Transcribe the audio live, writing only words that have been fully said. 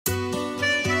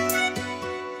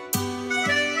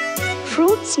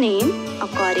fruits name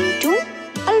according to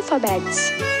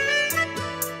alphabets.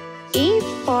 A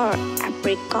for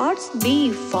apricots,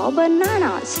 B for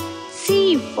bananas,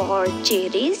 C for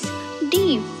cherries,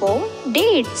 D for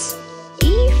dates.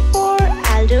 E for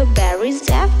elderberries,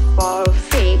 F for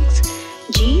figs,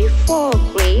 G for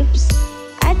grapes,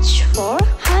 H for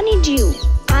honeydew,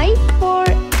 I for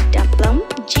plum,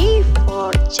 J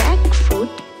for jackfruit,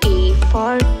 K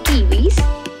for kiwis,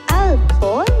 L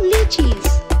for lychees.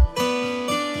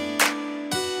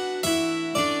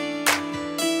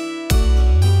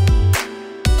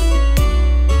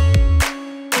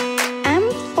 M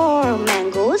for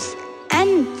mangoes,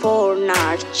 N for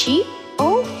narchi,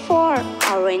 O for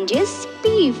oranges,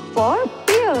 P for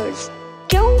pears,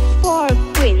 Q for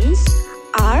quince,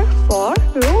 R for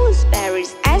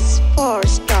roseberries, S for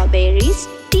strawberries,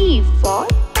 T for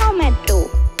tomato,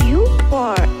 U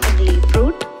for ugly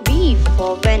fruit, V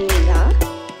for vanilla,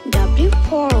 W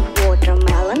for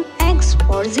watermelon, X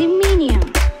for zinnia.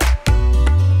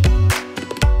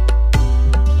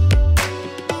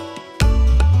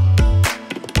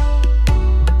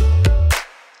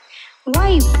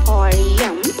 Y for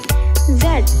yum, Z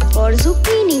for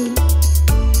zucchini.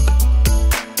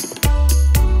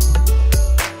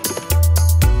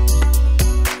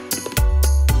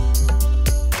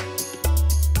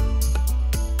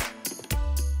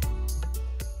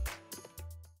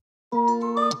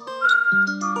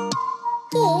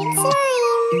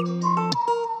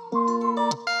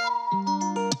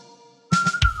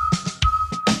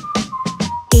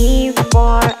 A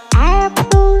for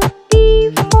apple,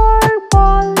 B for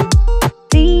ball,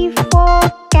 C for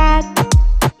cat,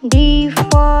 D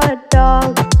for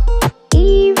dog,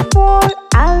 E for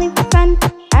elephant,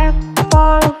 F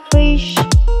for fish,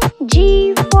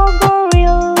 G for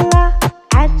gorilla,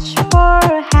 H for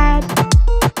hat,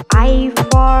 I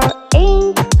for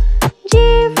ink,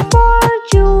 J for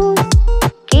juice,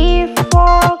 K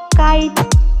for kite,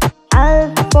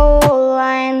 L for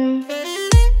lion.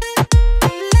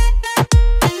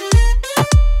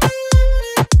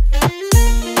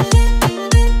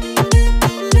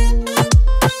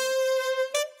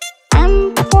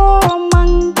 M for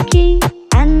monkey,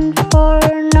 N for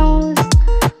nose,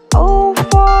 O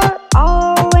for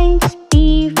orange,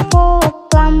 P for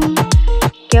plum,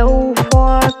 Q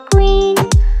for queen,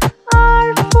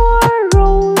 R for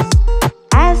rose,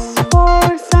 S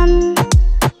for sun,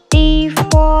 T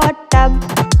for tub,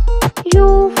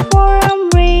 U for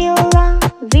umbrella,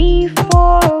 V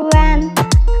for van,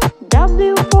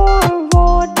 W for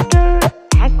water,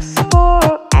 X for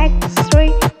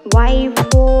x-ray, Y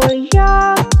for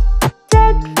yak, Z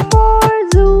for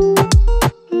zoo.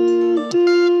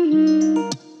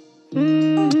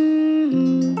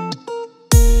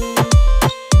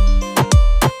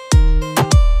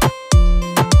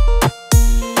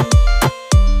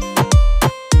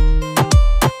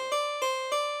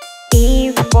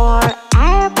 A for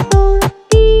apple,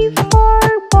 B for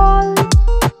ball,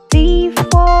 C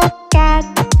for cat,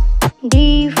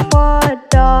 D for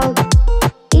dog,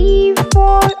 E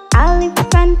for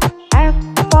elephant, F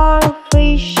for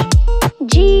fish,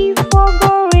 G for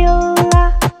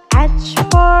gorilla, H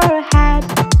for hat,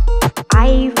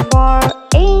 I for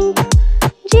ink,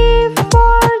 J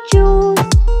for juice,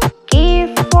 K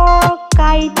for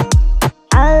kite,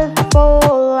 L for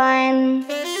lion.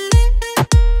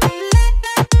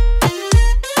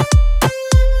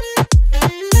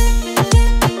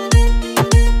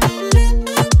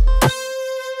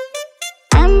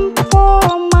 M for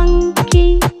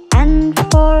monkey, N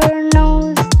for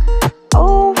nose,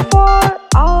 O for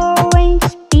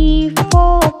orange, P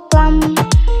for plum,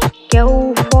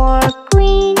 Q for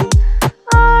queen,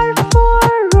 R for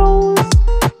rose,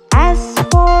 S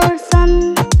for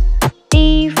sun,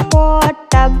 T for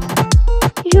tub,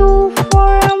 U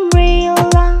for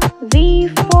umbrella, V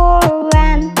for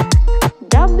van,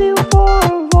 W for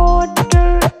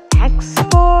water, X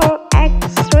for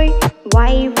x-ray,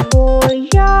 Y for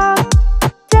yak,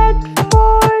 Z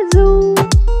for zoo.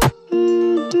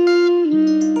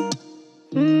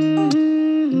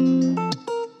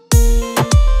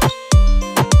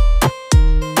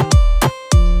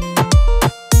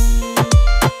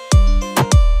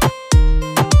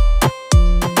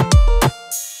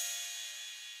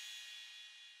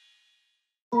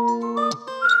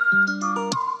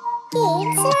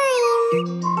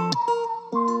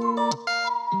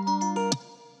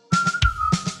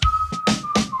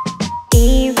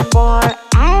 A for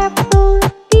apple,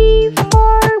 B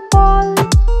for ball,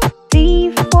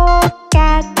 C for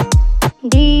cat,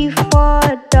 D for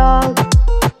dog,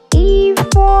 E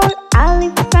for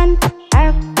elephant,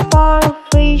 F for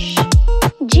fish,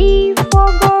 G for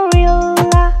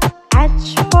gorilla, H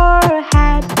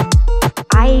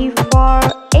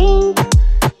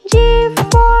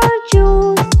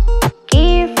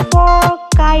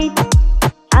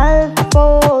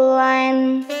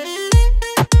when.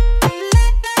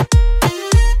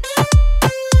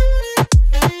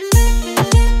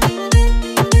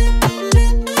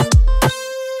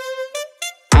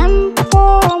 M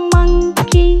for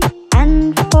monkey,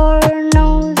 N for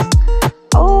nose,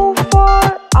 O for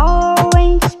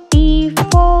orange, P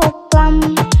for plum,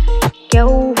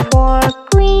 Q for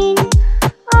queen,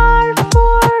 R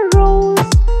for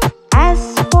rose, S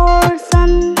for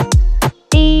sun,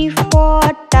 T for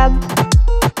tub,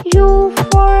 U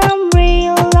for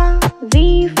umbrella,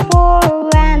 V for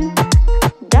van,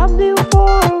 W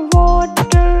for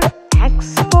water,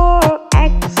 X for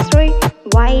X-ray,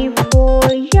 Y for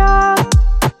yak,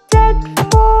 Z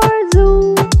for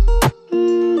zoo.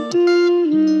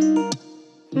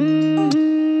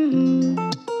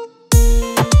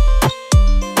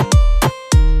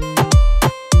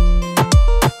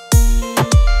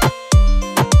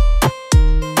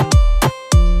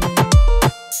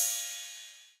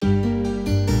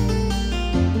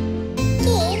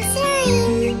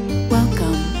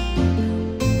 Welcome.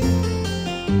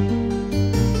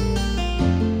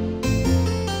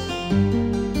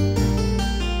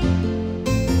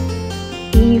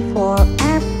 E for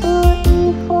apple, E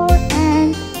for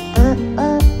ant,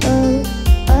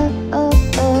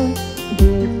 B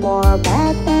for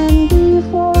bat and B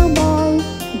for ball,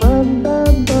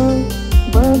 B.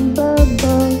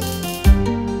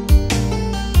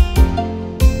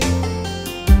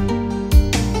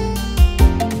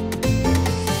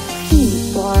 C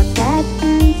for cat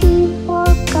and C for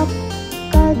cup,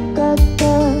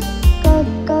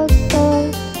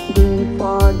 D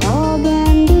for dog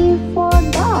and D for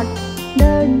dot, D.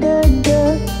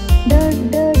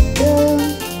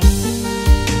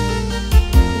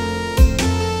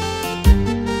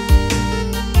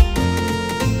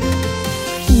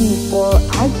 E for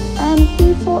egg and E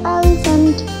for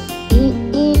elephant, E.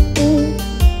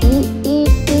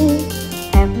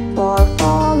 F for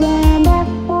frog and F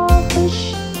for fish,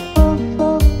 F.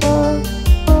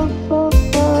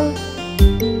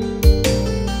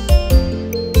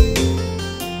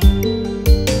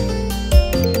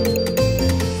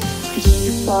 G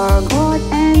for goat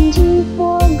and G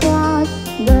for grass,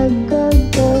 G.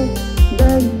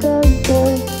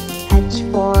 H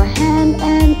for hand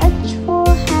and H for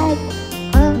hat,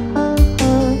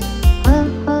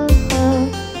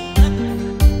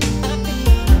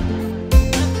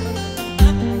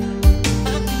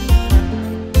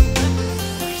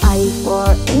 I for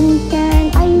ink and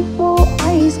I for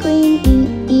ice cream,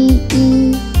 E.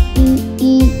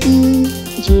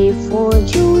 J for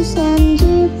juice and J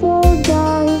for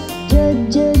jar,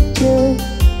 J.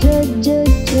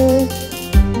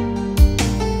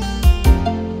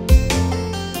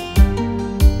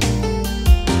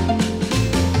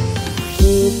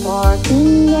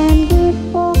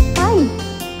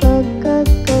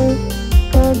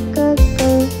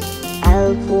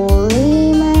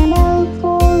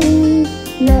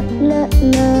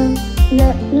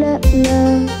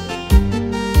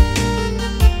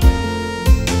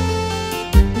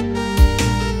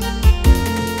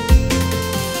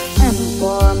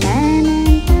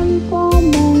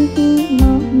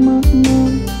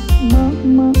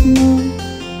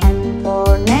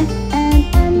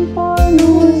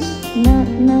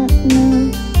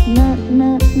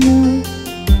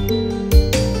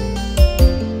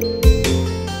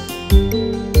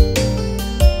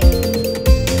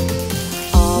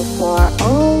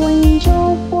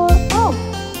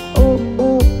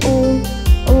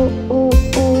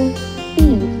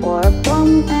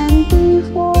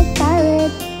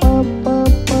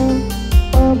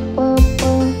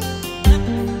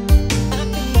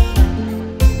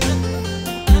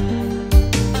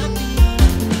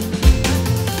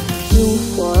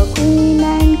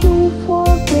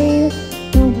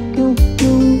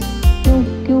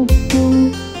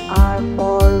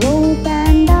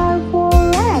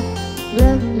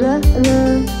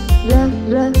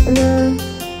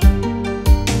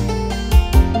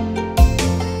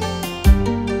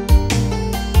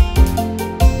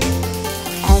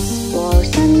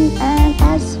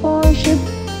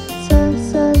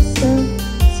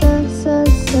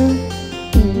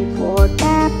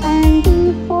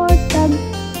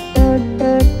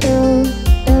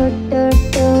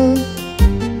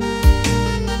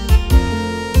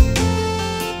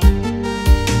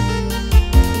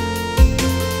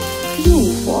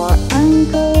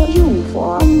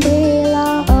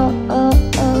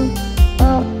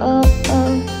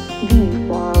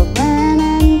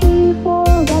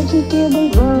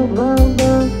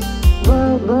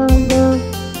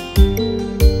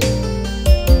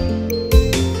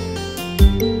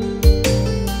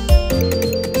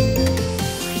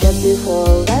 W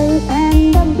for well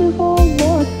and W for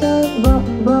water.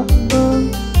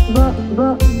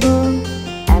 B.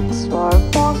 X for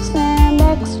fox and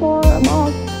X for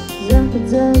box.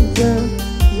 Z.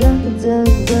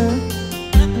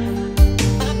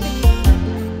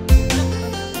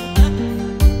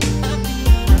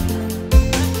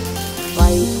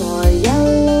 Y for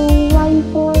yellow, Y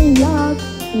for yak.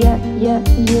 Yeah.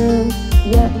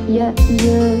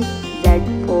 Z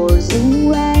for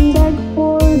zoo and Z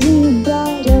for zebra.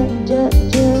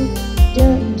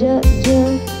 J.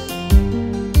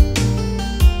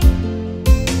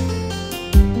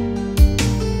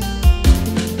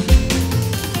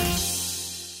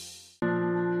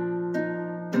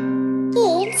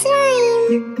 It's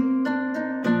rhyme.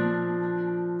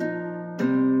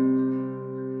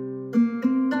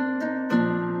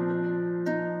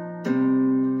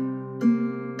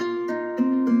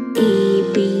 A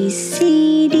B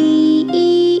C D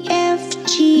E F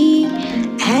G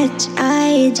H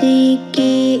I J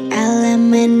K L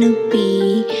M N P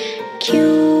Q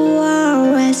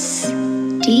R S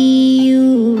T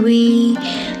U V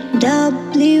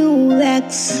W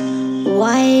X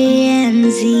Y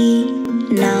and Z.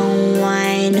 Now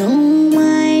I know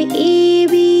my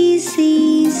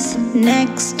ABCs.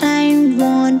 Next time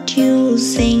won't you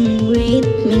sing with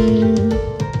me?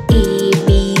 A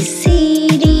B C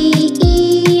D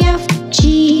E F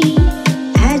G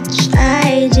H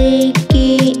I J K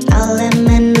L M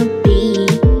N P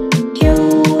Q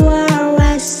R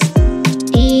S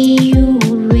T U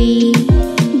V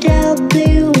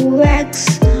W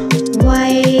X Y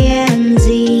and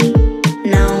Z.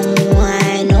 Now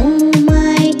I know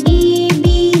my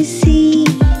ABC.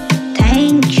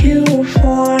 Thank you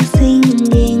for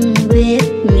singing with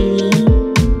me.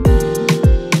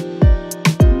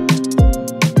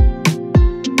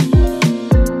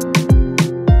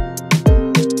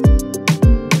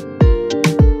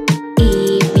 A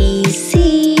B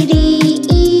C D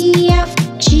E F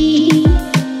G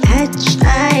H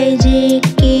I J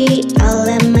K L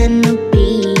M N P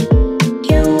Q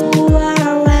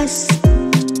R S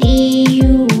T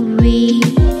U V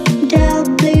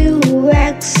W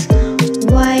X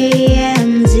Y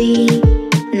and Z.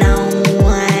 Now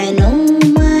I know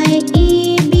my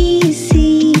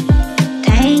ABC.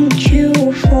 Thank you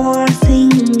for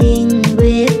singing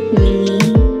with me.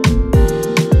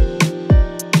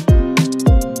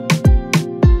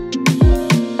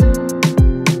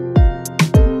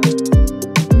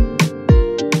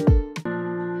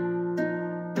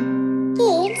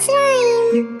 It's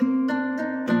rhyme.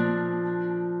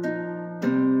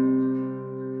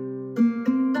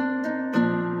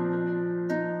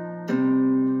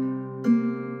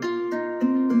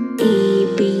 A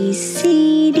B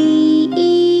C D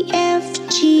E F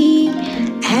G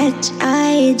H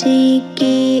I J K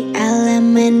L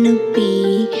M N P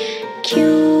Q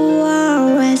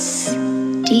R S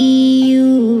T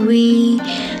U V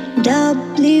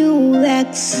W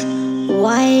X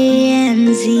Y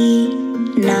and Z.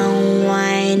 Now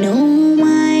I know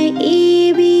my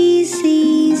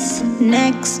ABCs.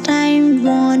 Next time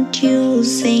won't you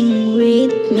sing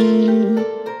with me?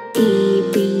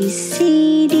 A B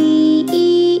C D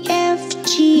E F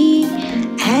G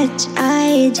H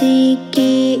I J K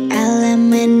L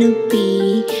M N P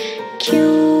Q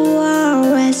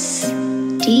R S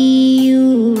T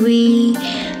U V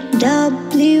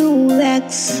W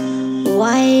X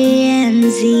Y and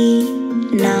Z.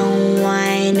 Now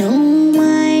I know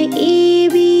my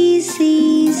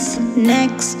ABCs.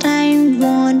 Next time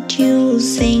won't you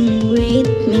sing with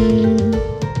me?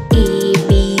 A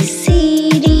B C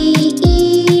D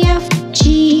E F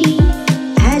G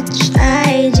H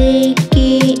I J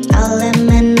K L M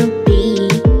N P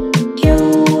Q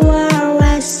R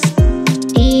S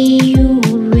T U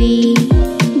V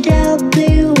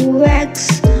W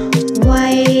X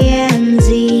Y and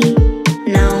Z.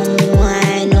 Now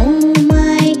I know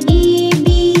my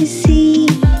ABC.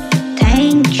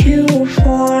 Thank you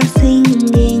for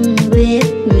singing with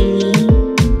me.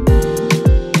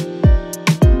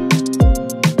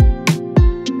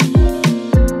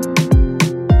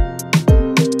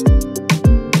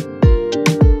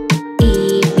 A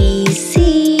B C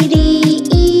D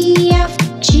E F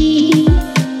G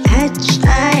H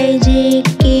I J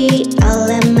K L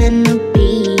M N P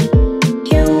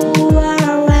Q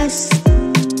R S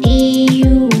T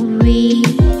U V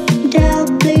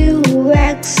W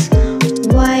X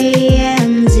Y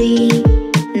and Z.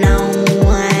 Now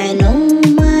I know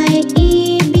my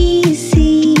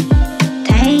ABC.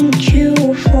 Thank you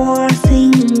for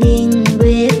singing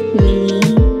with me.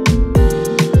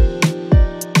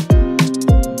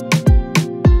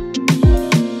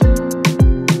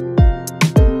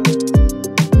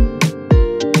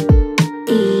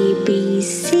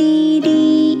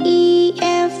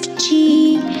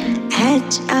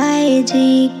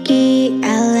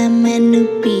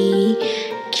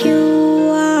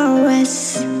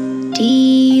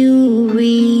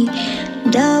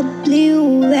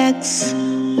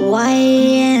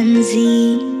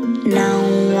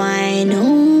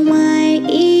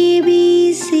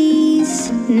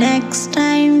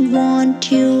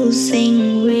 you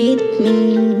sing with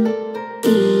me.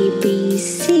 A, B,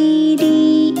 C,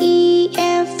 D, E,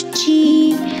 F,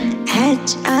 G,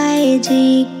 H, I,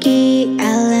 J, K,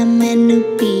 L, M,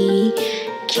 N, P,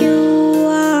 Q,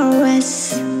 R,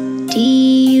 S, T,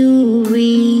 U,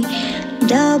 V,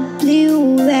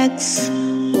 W, X,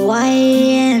 Y,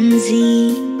 and Z.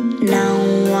 Now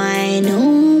I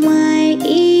know my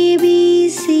ABCs.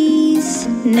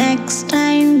 Next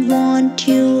time won't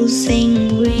you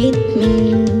sing with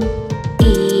me?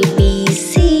 A, B,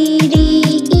 C, D,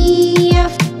 E,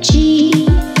 F, G,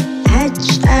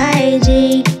 H, I,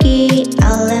 J, K,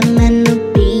 L, M, N,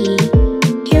 P,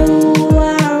 Q,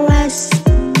 R, S,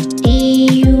 T,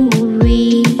 U,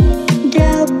 V,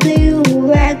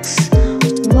 W, X,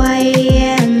 Y,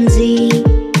 and Z.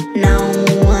 Now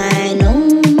I know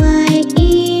my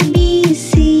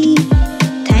ABC.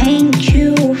 Thank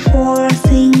you for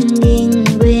singing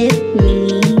with me.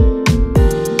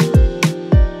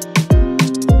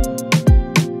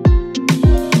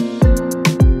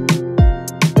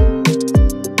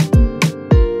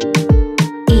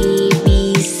 A,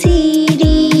 B, C, D,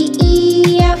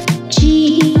 E, F, G,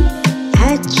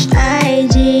 H, I,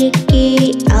 J, K,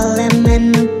 L, M,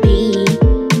 N, P,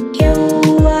 Q,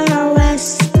 R,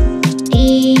 S, T,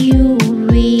 U,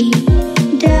 V,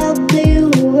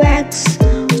 W, X,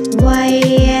 Y,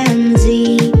 and Z.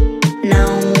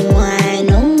 Now I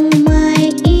know my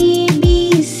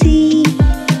ABC.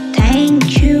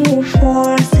 Thank you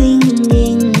for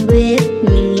singing with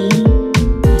me.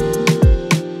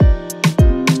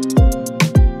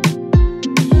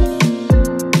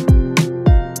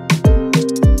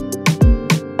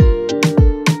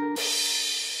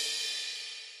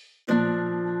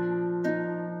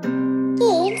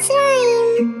 It's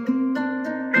time.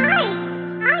 Hi,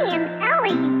 I am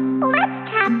Ellie. Let's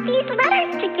tap these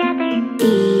letters together.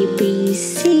 A, B,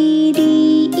 C, D,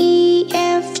 E,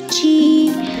 F, G,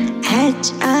 H,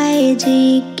 I, J,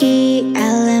 K,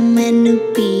 L, M, N,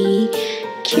 P,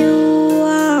 Q,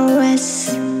 R,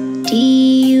 S, T,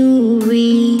 U,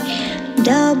 V,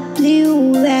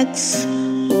 W, X,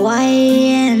 Y,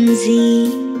 and Z.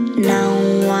 Now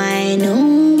I know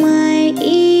my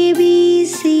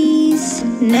ABCs.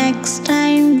 Next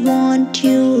time won't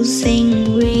you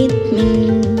sing with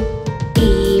me?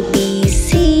 A, B,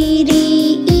 C, D,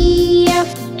 E,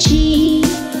 F, G,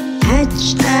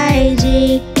 H, I,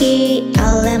 J, K,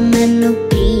 L, M, N,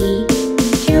 P,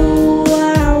 Q,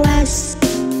 R, S,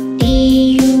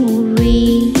 T, U,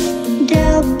 V,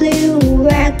 W,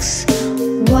 X,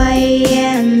 Y,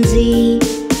 and Z.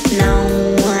 Now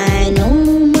I know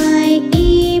my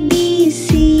ABC.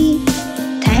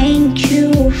 Thank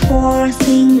you for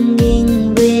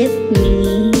singing with me.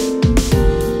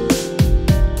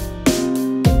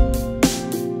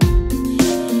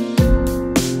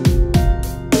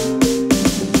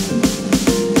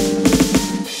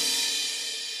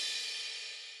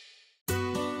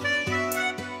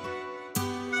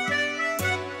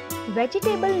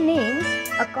 Vegetable names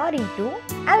according to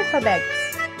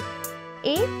alphabets.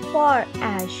 A for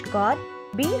ashcot,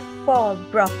 B for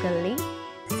broccoli,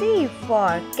 C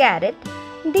for carrot,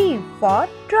 D for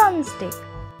drumstick,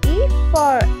 E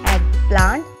for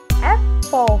eggplant, F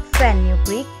for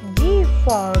fenugreek, G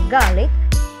for garlic,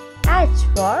 H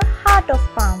for heart of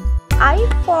palm, I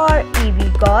for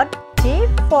ivy-gourd, J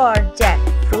for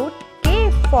jackfruit,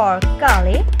 K for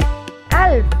kale,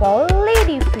 L for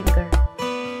ladyfinger.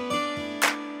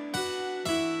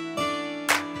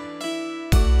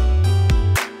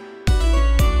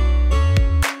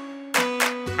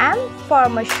 M for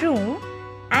mushroom,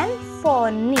 N for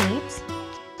neeps,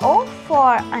 O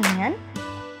for onion,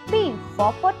 P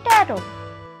for potato,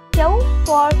 Q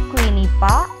for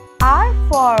quinua, R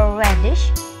for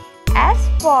radish, S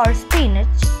for spinach,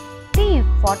 T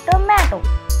for tomato,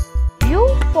 U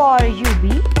for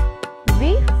ubi,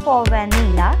 V for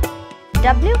vanilla,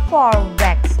 W for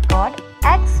waxcod,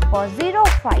 X for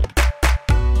 05.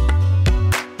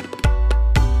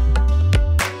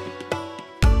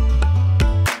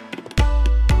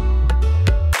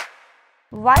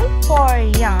 Y for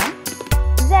yam,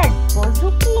 Z for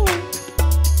zucchini.